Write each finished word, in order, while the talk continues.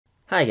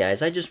Hi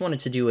guys, I just wanted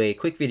to do a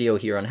quick video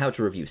here on how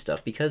to review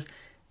stuff because,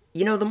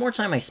 the more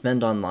time I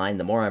spend online,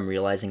 the more I'm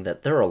realizing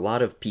that there are a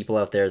lot of people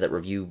out there that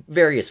review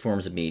various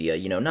forms of media,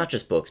 not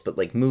just books, but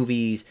like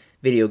movies,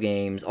 video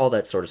games, all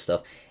that sort of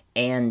stuff.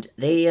 And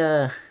they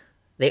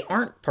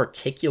aren't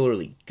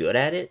particularly good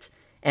at it.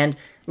 And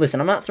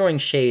listen, I'm not throwing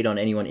shade on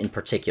anyone in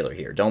particular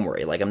here. Don't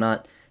worry. Like I'm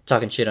not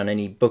talking shit on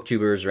any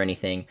booktubers or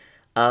anything.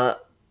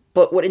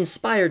 But what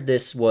inspired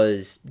this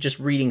was just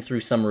reading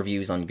through some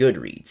reviews on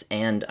Goodreads,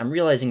 and I'm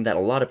realizing that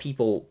a lot of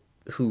people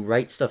who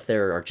write stuff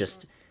there are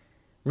just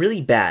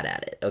really bad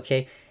at it,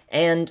 okay?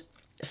 And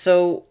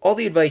so all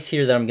the advice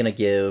here that I'm going to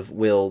give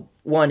will,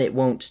 one, it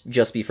won't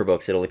just be for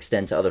books, it'll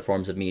extend to other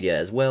forms of media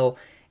as well,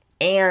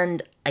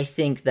 and I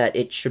think that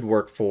it should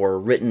work for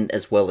written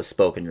as well as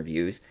spoken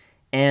reviews,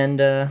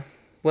 and,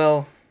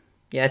 well,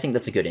 yeah, I think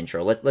that's a good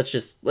intro. Let's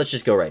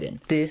just go right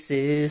in. This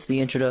is the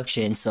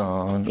introduction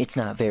song. It's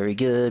not very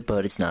good,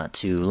 but it's not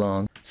too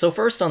long. So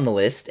first on the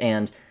list,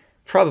 and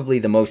probably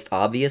the most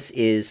obvious,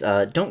 is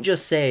don't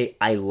just say,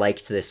 I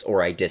liked this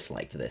or I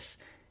disliked this.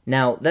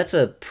 Now, that's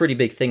a pretty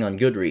big thing on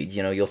Goodreads.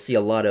 You'll see a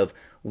lot of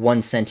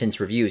one-sentence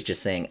reviews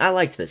just saying, I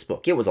liked this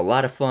book, it was a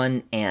lot of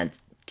fun, and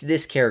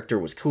this character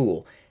was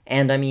cool.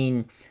 And I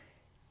mean,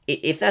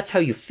 if that's how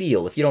you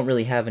feel, if you don't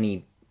really have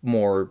any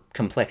more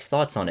complex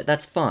thoughts on it,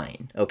 that's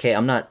fine, okay?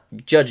 I'm not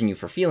judging you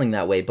for feeling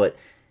that way, but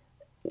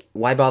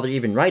why bother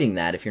even writing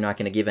that if you're not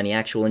going to give any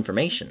actual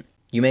information?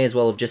 You may as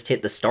well have just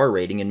hit the star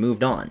rating and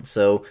moved on.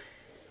 So,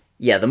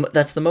 yeah,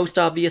 that's the most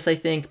obvious, I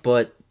think,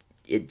 but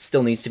it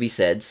still needs to be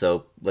said,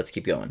 so let's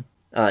keep going.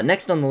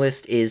 Next on the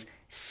list is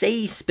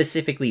say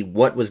specifically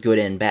what was good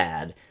and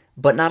bad,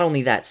 but not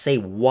only that, say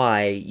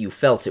why you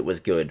felt it was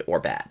good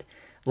or bad.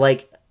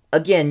 Like,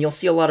 again, you'll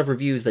see a lot of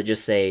reviews that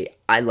just say,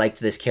 I liked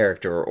this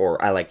character,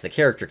 or I liked the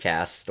character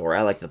cast, or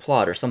I liked the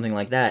plot, or something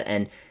like that,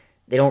 and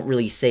they don't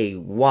really say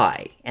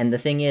why. And the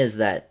thing is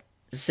that,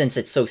 since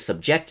it's so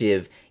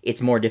subjective,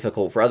 it's more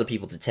difficult for other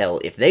people to tell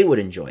if they would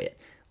enjoy it.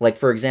 Like,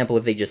 for example,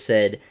 if they just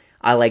said,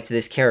 I liked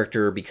this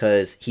character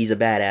because he's a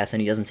badass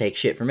and he doesn't take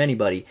shit from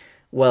anybody,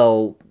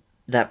 well,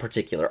 that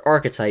particular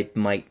archetype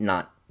might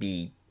not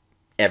be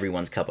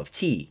everyone's cup of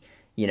tea.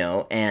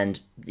 And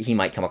he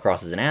might come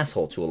across as an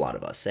asshole to a lot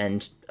of us.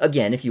 And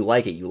again, if you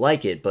like it, you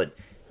like it, but,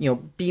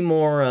 be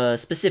more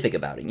specific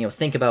about it.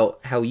 Think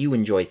about how you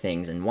enjoy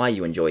things and why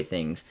you enjoy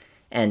things,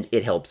 and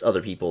it helps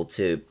other people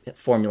to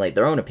formulate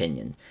their own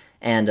opinion.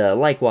 And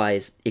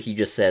likewise, if you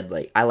just said,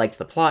 like, I liked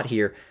the plot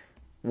here,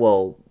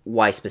 well,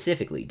 why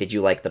specifically? Did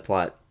you like the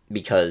plot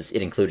because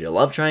it included a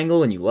love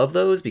triangle and you love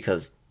those?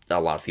 Because a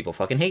lot of people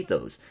fucking hate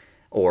those,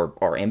 or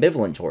are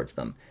ambivalent towards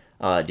them.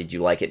 Did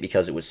you like it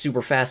because it was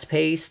super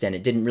fast-paced and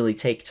it didn't really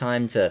take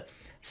time to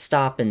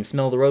stop and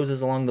smell the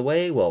roses along the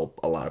way? Well,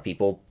 a lot of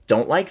people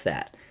don't like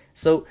that.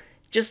 So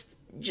just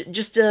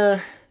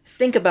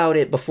think about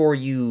it before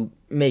you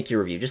make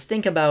your review. Just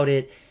think about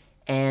it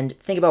and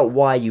think about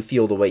why you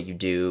feel the way you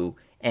do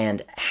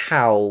and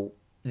how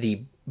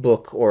the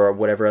book or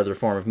whatever other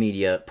form of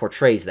media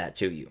portrays that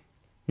to you.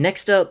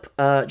 Next up,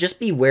 just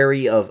be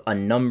wary of a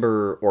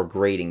number or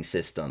grading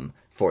system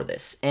for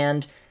this.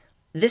 And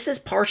this is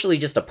partially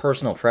just a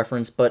personal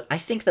preference, but I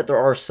think that there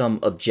are some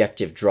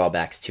objective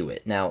drawbacks to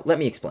it. Now, let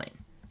me explain.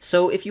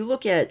 So, if you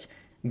look at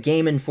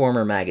Game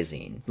Informer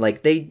magazine,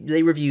 like they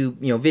review,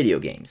 video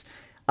games,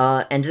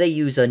 and they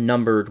use a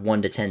numbered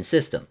 1 to 10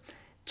 system.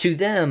 To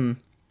them,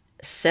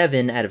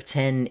 7 out of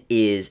 10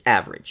 is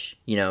average.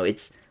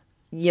 It's,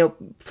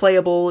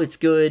 playable, it's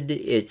good,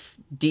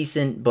 it's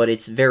decent, but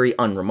it's very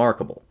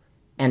unremarkable.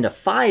 And a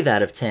 5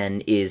 out of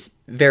 10 is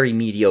very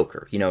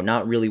mediocre,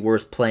 not really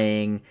worth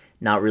playing,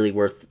 not really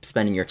worth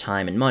spending your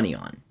time and money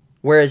on.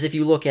 Whereas if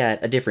you look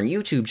at a different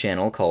YouTube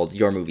channel called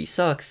Your Movie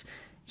Sucks,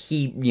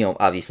 he,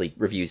 obviously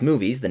reviews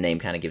movies, the name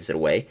kind of gives it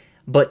away,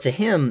 but to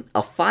him,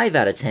 a 5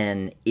 out of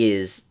 10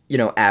 is,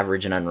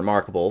 average and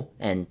unremarkable,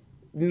 and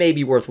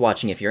maybe worth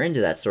watching if you're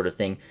into that sort of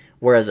thing,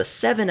 whereas a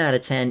 7 out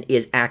of 10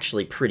 is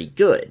actually pretty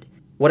good.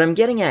 What I'm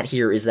getting at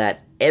here is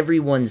that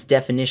everyone's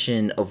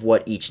definition of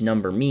what each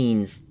number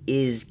means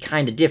is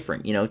kind of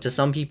different. To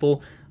some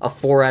people, a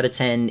 4 out of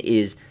 10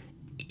 is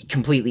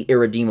completely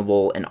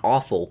irredeemable and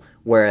awful,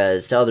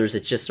 whereas to others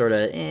it's just sort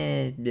of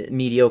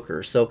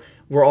mediocre. So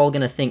we're all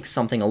going to think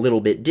something a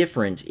little bit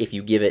different if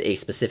you give it a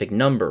specific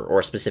number or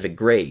a specific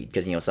grade,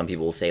 because some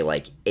people will say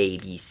like A,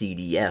 B, C,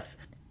 D, F.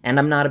 And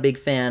I'm not a big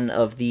fan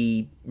of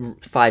the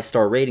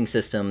 5-star rating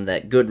system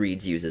that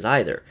Goodreads uses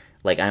either.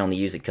 Like, I only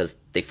use it because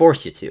they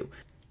force you to.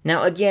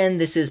 Now again,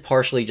 this is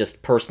partially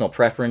just personal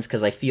preference,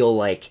 because I feel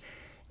like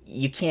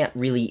you can't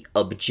really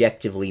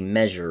objectively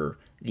measure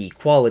the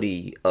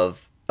quality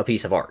of a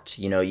piece of art.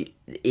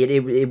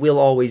 It will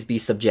always be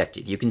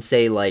subjective. You can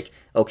say, like,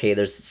 okay,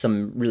 there's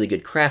some really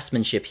good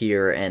craftsmanship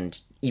here, and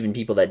even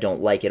people that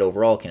don't like it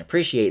overall can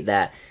appreciate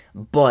that,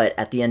 but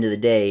at the end of the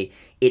day,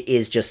 it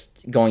is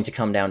just going to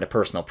come down to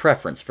personal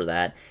preference for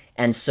that,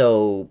 and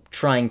so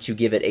trying to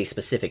give it a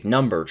specific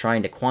number,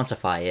 trying to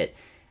quantify it,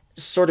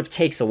 sort of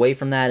takes away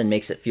from that and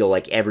makes it feel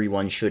like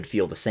everyone should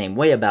feel the same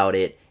way about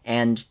it,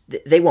 and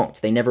they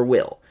won't. They never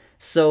will.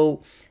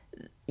 So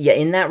yeah,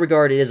 in that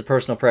regard, it is a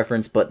personal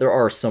preference, but there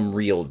are some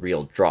real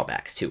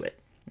drawbacks to it.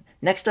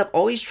 Next up,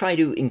 always try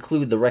to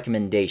include the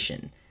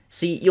recommendation.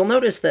 See, you'll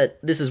notice that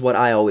this is what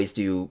I always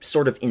do,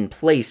 sort of in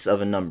place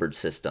of a numbered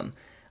system.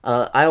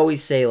 I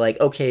always say, like,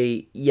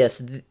 okay,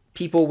 yes,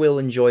 people will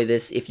enjoy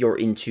this if you're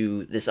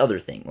into this other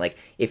thing. Like,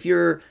 if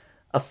you're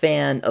a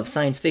fan of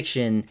science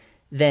fiction,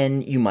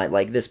 then you might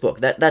like this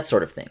book, that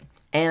sort of thing.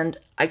 And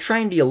I try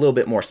and be a little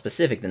bit more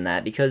specific than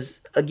that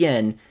because,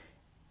 again,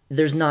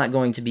 there's not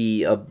going to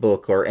be a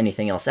book or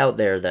anything else out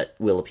there that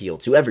will appeal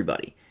to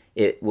everybody.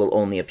 It will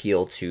only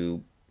appeal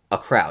to a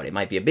crowd. It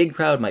might be a big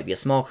crowd, might be a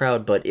small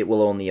crowd, but it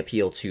will only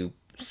appeal to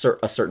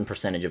a certain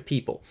percentage of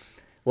people.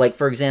 Like,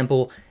 for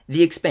example,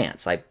 The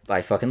Expanse.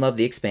 I fucking love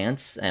The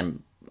Expanse,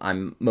 and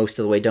I'm most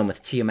of the way done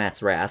with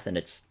Tiamat's Wrath, and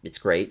it's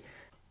great.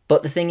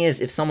 But the thing is,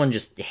 if someone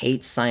just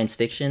hates science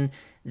fiction,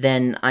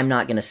 then I'm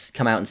not going to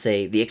come out and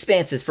say The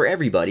Expanse is for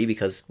everybody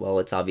because, well,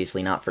 it's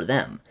obviously not for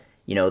them.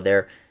 You know,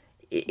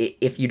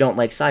 if you don't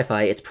like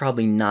sci-fi, it's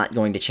probably not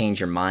going to change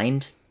your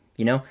mind,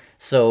 you know?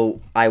 So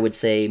I would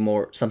say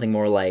something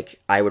more like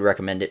I would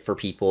recommend it for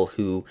people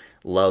who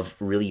love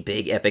really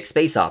big epic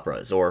space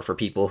operas, or for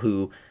people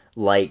who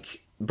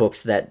like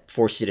books that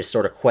force you to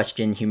sort of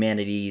question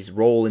humanity's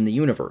role in the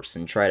universe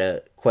and try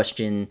to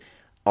question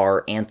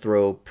our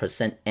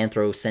anthrocentric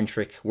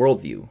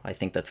worldview. I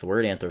think that's the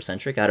word,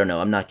 anthrocentric. I don't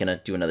know. I'm not going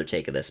to do another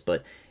take of this,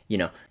 but, you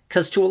know,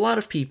 because to a lot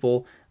of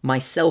people,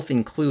 myself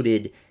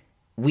included,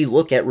 we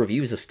look at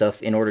reviews of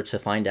stuff in order to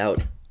find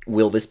out,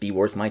 will this be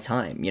worth my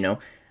time, you know?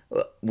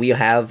 We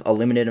have a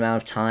limited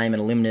amount of time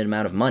and a limited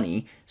amount of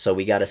money, so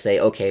we gotta say,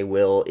 okay,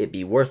 will it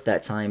be worth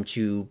that time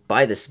to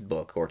buy this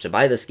book, or to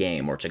buy this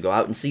game, or to go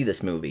out and see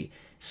this movie?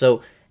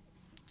 So,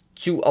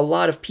 to a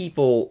lot of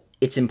people,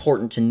 it's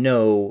important to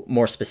know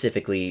more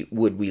specifically,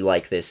 would we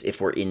like this if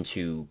we're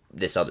into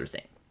this other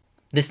thing?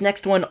 This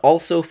next one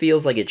also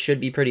feels like it should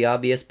be pretty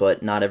obvious,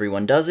 but not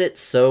everyone does it,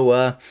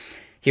 so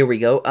here we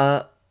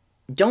go.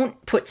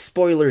 Don't put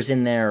spoilers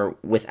in there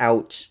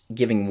without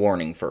giving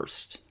warning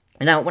first.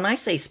 Now, when I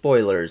say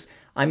spoilers,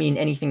 I mean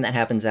anything that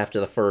happens after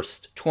the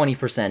first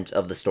 20%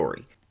 of the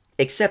story.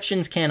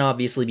 Exceptions can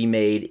obviously be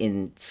made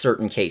in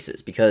certain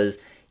cases, because,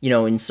 you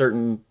know, in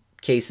certain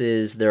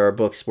cases there are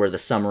books where the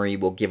summary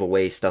will give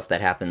away stuff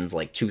that happens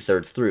like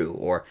 2/3 through,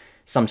 or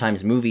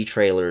sometimes movie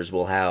trailers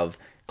will have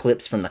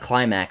clips from the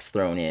climax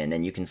thrown in,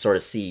 and you can sort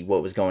of see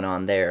what was going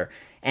on there.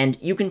 And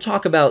you can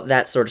talk about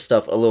that sort of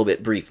stuff a little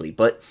bit briefly,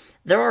 but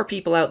there are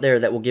people out there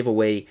that will give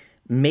away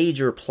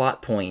major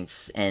plot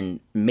points and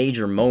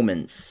major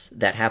moments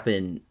that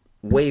happen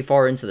way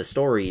far into the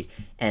story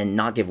and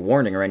not give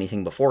warning or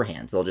anything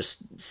beforehand. They'll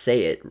just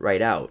say it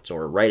right out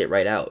or write it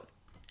right out.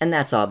 And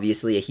that's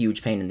obviously a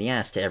huge pain in the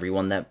ass to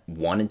everyone that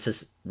wanted to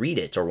read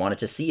it or wanted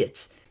to see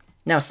it.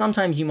 Now,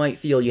 sometimes you might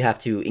feel you have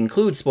to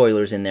include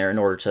spoilers in there in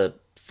order to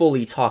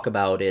fully talk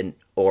about it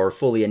or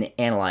fully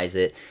analyze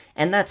it,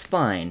 and that's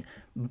fine.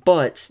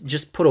 But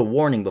just put a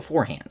warning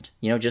beforehand.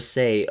 You know, just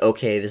say,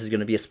 okay, this is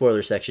going to be a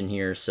spoiler section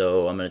here,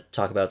 so I'm going to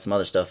talk about some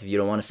other stuff. If you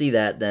don't want to see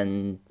that,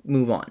 then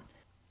move on.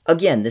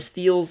 Again, this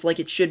feels like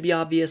it should be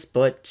obvious,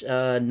 but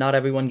not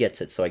everyone gets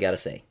it, so I gotta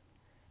say.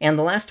 And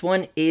the last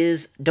one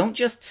is, don't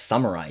just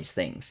summarize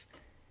things.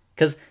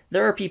 Because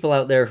there are people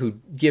out there who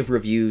give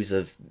reviews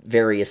of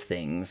various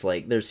things.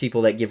 Like, there's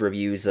people that give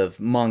reviews of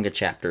manga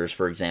chapters,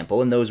 for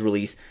example, and those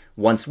release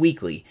once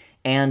weekly.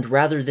 And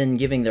rather than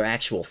giving their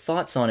actual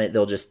thoughts on it,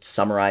 they'll just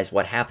summarize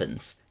what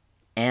happens.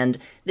 And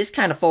this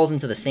kind of falls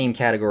into the same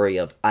category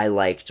of I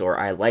liked or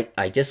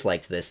I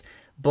disliked this,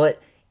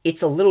 but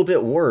it's a little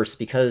bit worse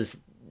because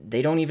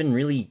they don't even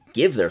really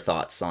give their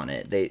thoughts on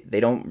it. They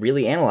don't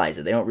really analyze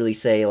it. They don't really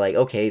say, like,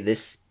 okay,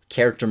 this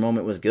character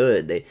moment was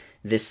good.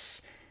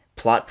 This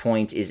plot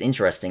point is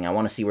interesting. I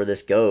want to see where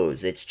this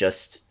goes. It's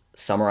just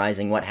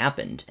summarizing what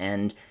happened.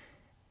 And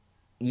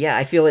yeah,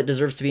 I feel it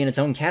deserves to be in its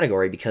own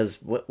category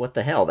because what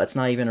the hell? That's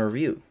not even a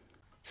review.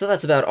 So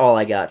that's about all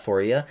I got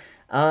for you.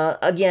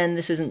 Again,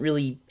 this isn't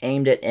really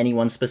aimed at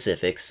anyone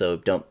specific, so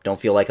don't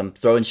feel like I'm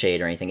throwing shade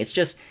or anything. It's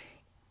just,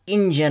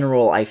 in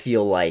general, I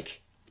feel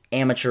like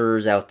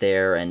amateurs out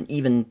there, and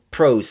even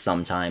pros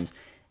sometimes,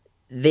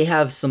 they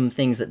have some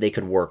things that they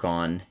could work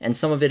on, and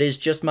some of it is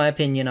just my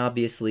opinion,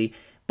 obviously,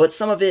 but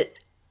some of it,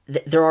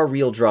 there are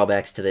real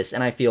drawbacks to this,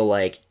 and I feel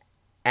like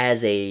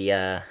as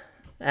a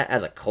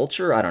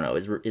culture, I don't know,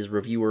 is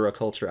reviewer a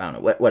culture? I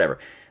don't know, whatever.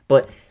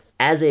 But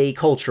as a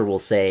culture, we'll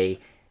say,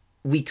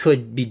 we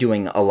could be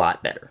doing a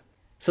lot better.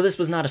 So this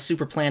was not a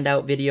super planned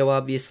out video,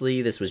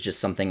 obviously. This was just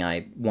something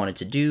I wanted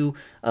to do.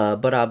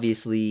 But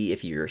obviously,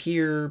 if you're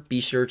here,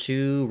 be sure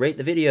to rate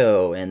the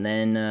video, and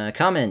then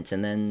comment,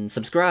 and then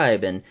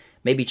subscribe, and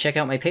maybe check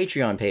out my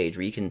Patreon page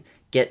where you can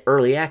get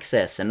early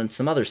access and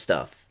some other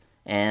stuff.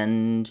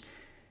 And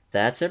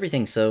that's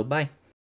everything, so bye.